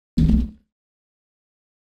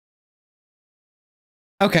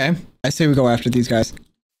Okay. I say we go after these guys.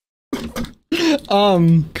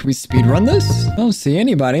 Can we speed run this? I don't see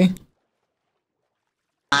anybody.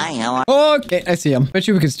 Okay, I see him. Bet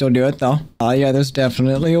you we can still do it though. Oh yeah, there's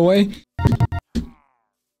definitely a way.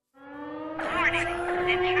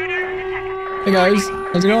 Hey guys,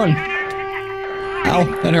 how's it going?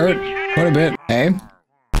 Ow, that hurt quite a bit. Hey,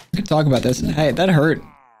 we can talk about this. Hey, that hurt.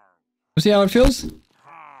 See how it feels?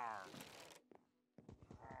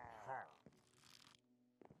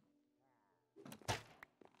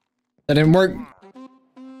 That didn't work.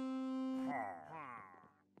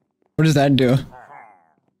 What does that do?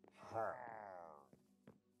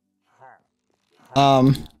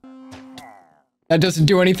 That doesn't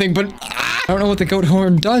do anything, but I don't know what the goat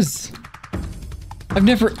horn does. I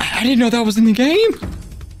didn't know that was in the game.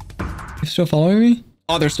 They're still following me?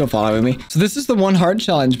 Oh, they're still following me. So this is the 1 heart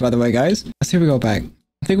challenge, by the way, guys. Let's see if we go back.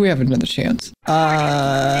 I think we have another chance.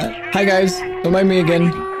 Hi guys. Don't mind me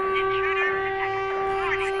again.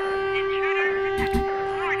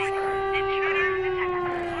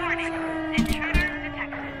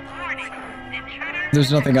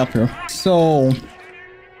 There's nothing up here. So,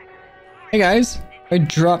 hey guys, I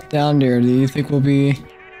dropped down there. Do you think we'll be...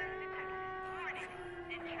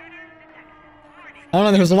 I don't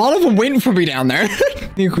know, there's a lot of them waiting for me down there. I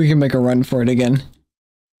think we can make a run for it again.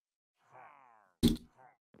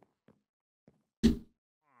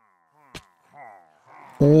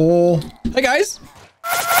 Oh, hey guys.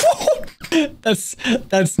 That's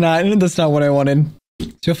not what I wanted.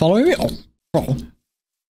 Still following me? Oh.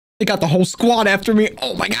 They got the whole squad after me.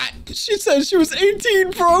 Oh my god. She said she was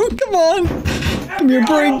 18, bro. Come on. Give me a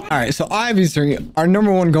break. All right, so obviously our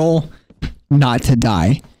 #1 goal, not to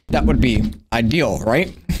die. That would be ideal,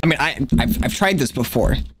 right? I mean, I've tried this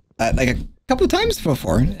before, like a couple of times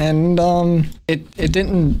before, and it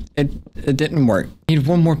didn't work. Need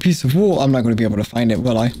one more piece of wool. I'm not going to be able to find it,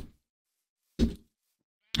 will I?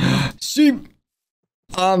 Sheep.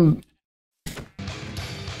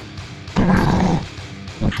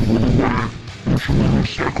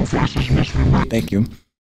 Thank you.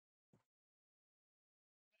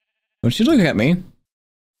 Don't you look at me?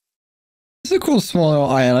 This is a cool small little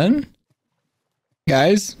island.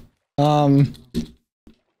 Guys. What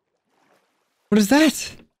is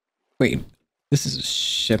that? Wait, this is a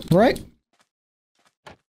shipwreck?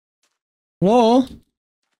 Hello?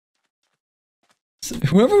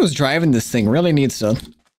 Whoever was driving this thing really needs to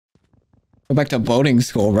go back to boating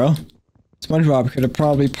school, bro. SpongeBob could have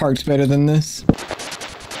probably parked better than this.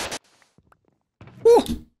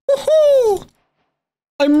 Woohoo!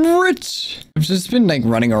 I'm rich! I've just been like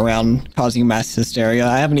running around causing mass hysteria.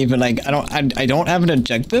 I haven't even like, I don't have an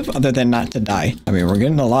objective other than not to die. I mean, we're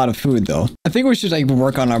getting a lot of food though. I think we should like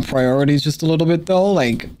work on our priorities just a little bit though.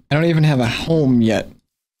 Like, I don't even have a home yet.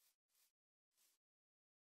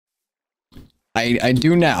 I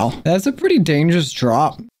do now. That's a pretty dangerous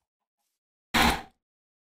drop.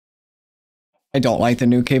 I don't like the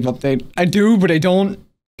new cave update. I do, but I don't.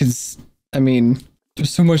 Because, I mean, there's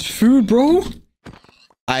so much food, bro.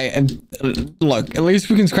 Look, at least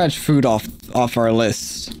we can scratch food off our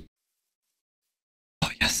list.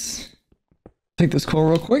 Oh, yes. Take this coal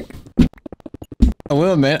real quick. I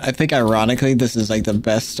will admit, I think ironically, this is like the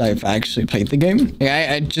best I've actually played the game.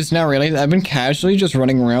 Yeah, I just now realized I've been casually just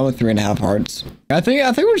running around with 3.5 hearts. I think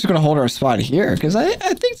we're just gonna hold our spot here because I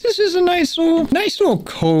think this is a nice little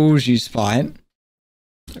cozy spot.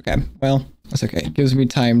 Okay, well, that's okay. It gives me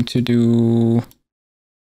time to do...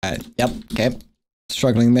 yep, okay.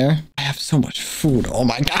 Struggling there. I have so much food. Oh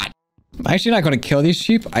my god. I'm actually not going to kill these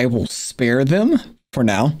sheep. I will spare them for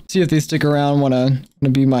now. See if they stick around. Wanna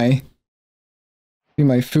be my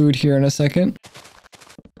food here in a second.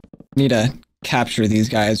 Need to capture these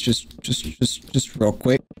guys just real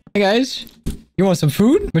quick. Hey guys, you want some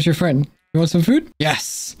food? What's your friend? You want some food?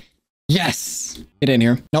 Yes. Yes. Get in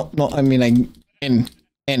here. No, I mean like in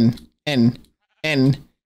the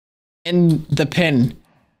pen.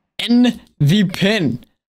 In the pen.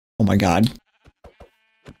 Oh my god.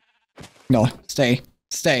 No, stay.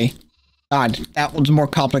 God, that was more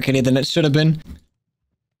complicated than it should have been.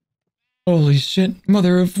 Holy shit,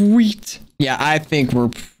 mother of wheat. Yeah, I think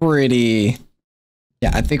we're pretty...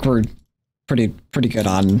 Yeah, I think we're pretty good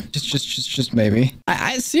on... Just maybe.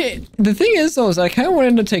 I see it. The thing is, though, is I kind of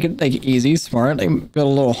wanted to take it, like, easy, smart, like, build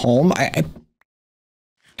a little home. I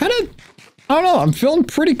kind of... I don't know, I'm feeling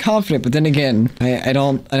pretty confident, but then again, I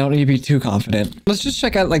don't need to be too confident. Let's just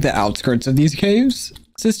check out, like, the outskirts of these caves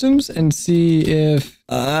systems and see if...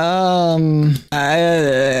 Okay.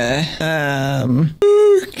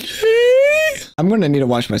 I'm gonna need to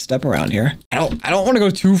watch my step around here. I don't want to go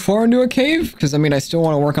too far into a cave because I mean I still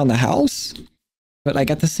want to work on the house. But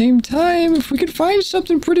like at the same time, if we could find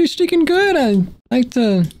something pretty stinking good, I'd like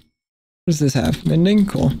to... What does this have? Mending?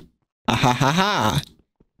 Cool. Ah ha ha ha!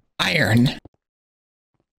 Iron! I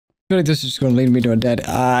feel like this is just going to lead me to a dead...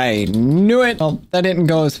 I knew it! Well, that didn't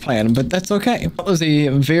go as planned, but that's okay. That was a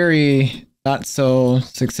very not so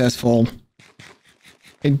successful...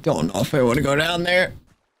 I don't know if I want to go down there.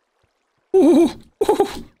 Ooh!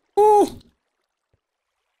 Ooh! Ooh!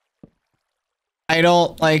 I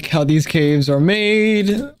don't like how these caves are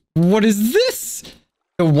made. What is this?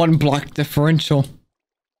 The 1 block differential.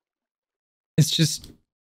 It's just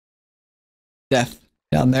death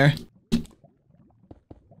down there.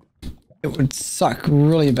 It would suck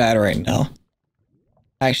really bad right now.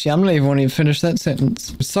 Actually, I'm not even want to finish that sentence.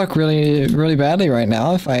 It would suck really, really badly right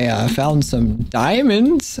now if I found some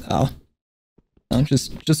diamonds. Oh, no,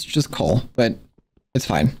 just coal, but it's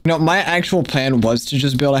fine. You know, my actual plan was to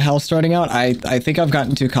just build a house starting out. I think I've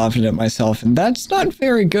gotten too confident myself, and that's not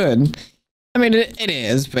very good. I mean, it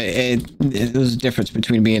is, but there's a difference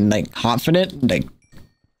between being like confident, like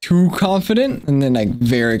too confident, and then like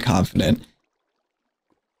very confident.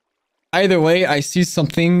 Either way, I see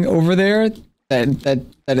something over there that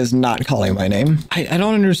is not calling my name. I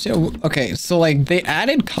don't understand. Okay, so like they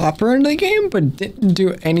added copper into the game, but didn't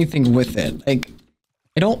do anything with it. Like,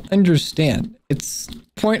 I don't understand. It's the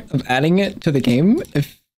point of adding it to the game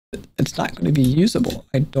if it's not going to be usable.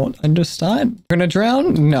 I don't understand. We're gonna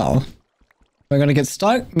drown? No. We're gonna get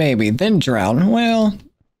stuck? Maybe. Then drown? Well...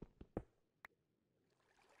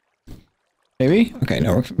 Maybe? Okay,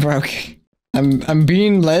 no, we're okay. I'm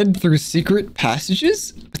being led through secret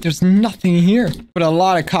passages, but there's nothing here. But a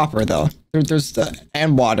lot of copper though. There's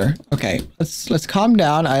and water. Okay, let's calm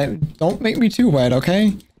down. Don't make me too wet,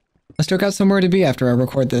 okay? I still got somewhere to be after I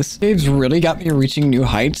record this. Caves really got me reaching new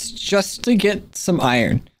heights just to get some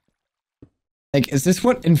iron. Like, is this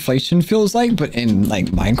what inflation feels like, but in like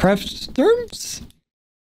Minecraft terms?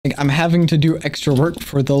 Like, I'm having to do extra work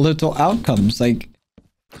for the little outcomes. Like,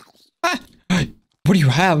 ah, what do you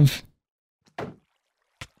have?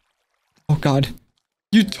 Oh God,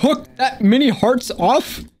 you took that many hearts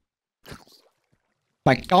off?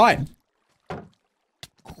 My God.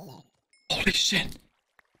 Holy shit.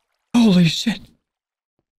 Holy shit.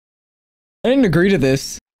 I didn't agree to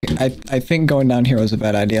this. I think going down here was a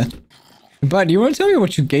bad idea. But you want to tell me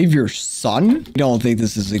what you gave your son? I don't think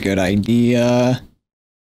this is a good idea.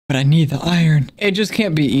 But I need the iron. It just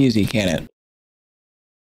can't be easy, can it?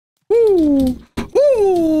 Ooh.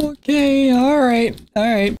 Ooh. Okay. Alright.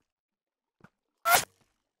 Alright.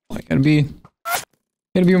 I gotta be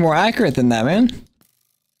more accurate than that, man.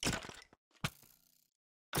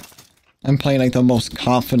 I'm playing like the most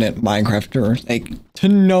confident Minecrafter, like to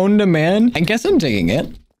known to man. I guess I'm digging it.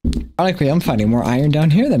 Ironically, I'm finding more iron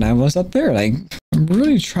down here than I was up there. Like, I'm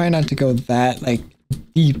really trying not to go that like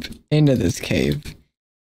deep into this cave.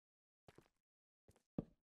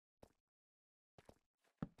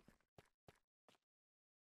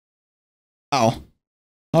 Oh,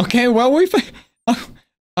 okay. Well,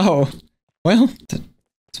 oh, well,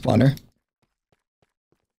 spawner.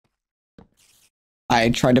 I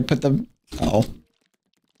tried to put the... Oh.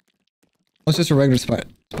 It's just a regular spider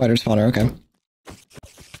spawner, okay.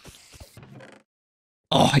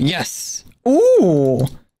 Oh, yes! Ooh!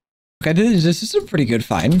 Okay, this is a pretty good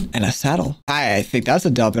find. And a saddle. I think that's a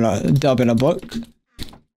dub in a book.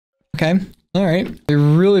 Okay, alright. I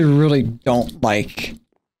really, really don't like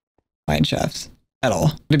mine shafts at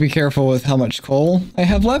all. To be careful with how much coal I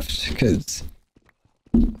have left, because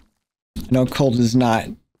I know coal does not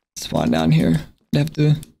spawn down here. I have to...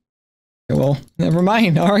 Okay, well, never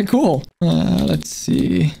mind. Alright, cool. Let's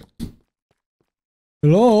see.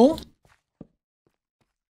 Hello?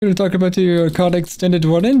 We're gonna talk about your card extended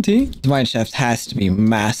warranty. This mine shaft has to be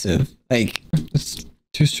massive. Like, it's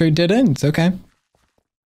 2 straight dead ends. Okay.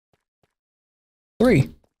 3.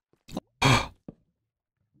 Oh!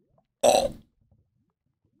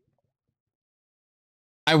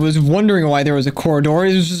 I was wondering why there was a corridor.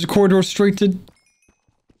 It was just a corridor straight to...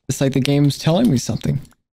 It's like the game's telling me something.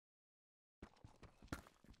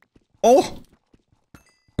 Oh!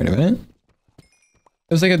 Wait a minute.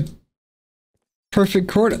 It was like a perfect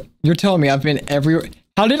corridor. You're telling me I've been everywhere.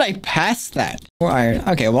 How did I pass that? More iron.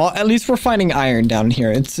 Okay, well, at least we're finding iron down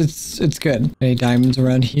here. It's good. Any diamonds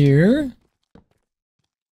around here?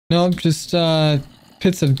 Nope, just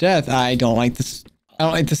pits of death. I don't like this. I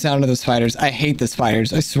don't like the sound of the spiders. I hate the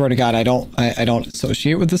spiders. I swear to God, I don't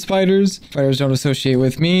associate with the spiders. Spiders don't associate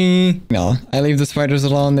with me. No, I leave the spiders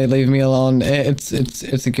alone. They leave me alone. It's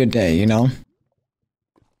a good day, you know?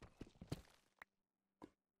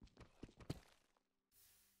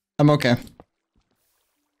 I'm okay.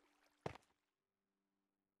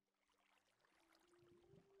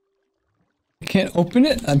 can't open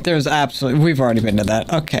it? There's absolutely... We've already been to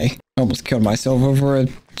that. Okay. Almost killed myself over a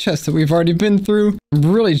chest that we've already been through.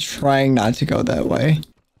 I'm really trying not to go that way.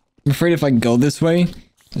 I'm afraid if I go this way,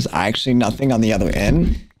 there's actually nothing on the other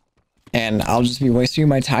end. And I'll just be wasting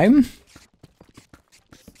my time.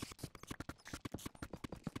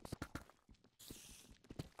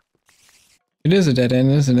 It is a dead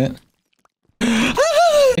end, isn't it?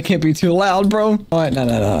 It can't be too loud, bro. Alright,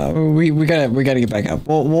 no. We gotta get back up.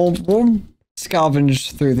 We'll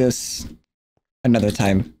scavenge through this another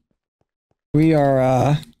time. We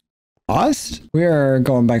are lost? We are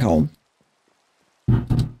going back home.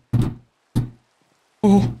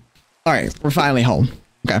 Oh. Alright, we're finally home.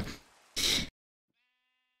 Okay.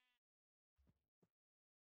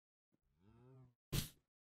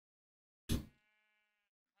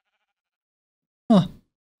 Huh.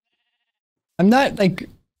 I'm not like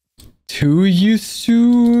too used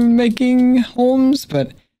to making homes,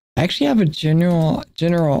 but I actually have a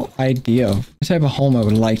general idea of the type of home I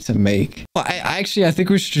would like to make. Well, I think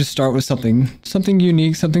we should just start with something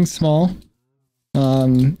unique, something small.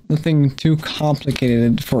 Nothing too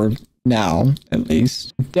complicated for now, at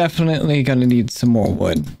least. Definitely gonna need some more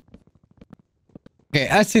wood. Okay,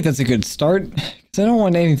 I think that's a good start. Because I don't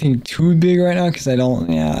want anything too big right now, because I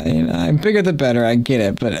don't, yeah, you know, bigger the better, I get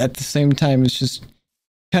it. But at the same time, it's just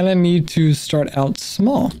kind of need to start out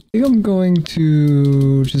small. I think I'm going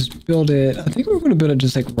to just build it. I think we're going to build it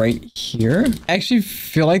just like right here. I actually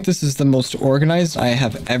feel like this is the most organized I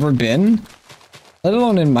have ever been. Let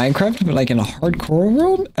alone in Minecraft, but like in a hardcore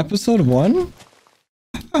world. Episode 1.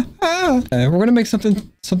 We're going to make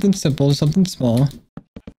something simple, something small.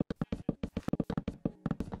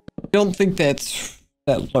 I don't think that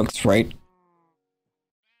looks right.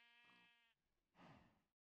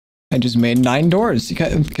 I just made 9 doors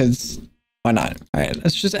because why not? All right,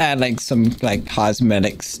 let's just add like some like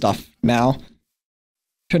cosmetic stuff now.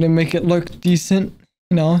 Try to make it look decent,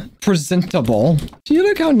 you know, presentable. Do you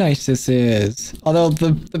look how nice this is? Although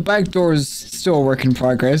the back door is still a work in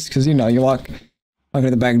progress because you know you walk to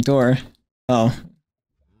the back door. Oh,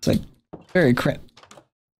 it's like very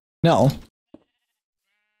No.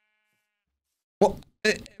 Well,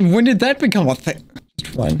 when did that become a thing?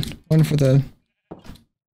 Just one for the.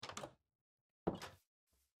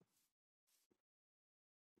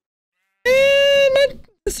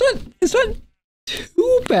 It's not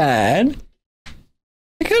too bad.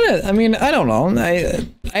 I mean, I don't know.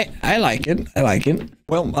 I like it. I like it.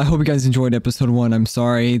 Well, I hope you guys enjoyed episode 1. I'm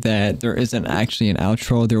sorry that there isn't actually an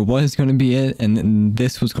outro. There was going to be it, and then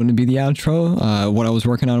this was going to be the outro. What I was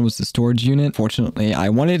working on was the storage unit. Fortunately, I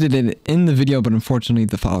wanted it in the video, but unfortunately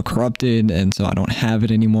the file corrupted, and so I don't have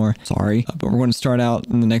it anymore. Sorry. But we're going to start out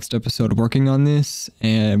in the next episode working on this.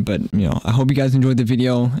 But, you know, I hope you guys enjoyed the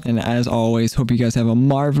video, and as always, hope you guys have a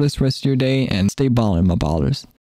marvelous rest of your day, and stay ballin', my ballers.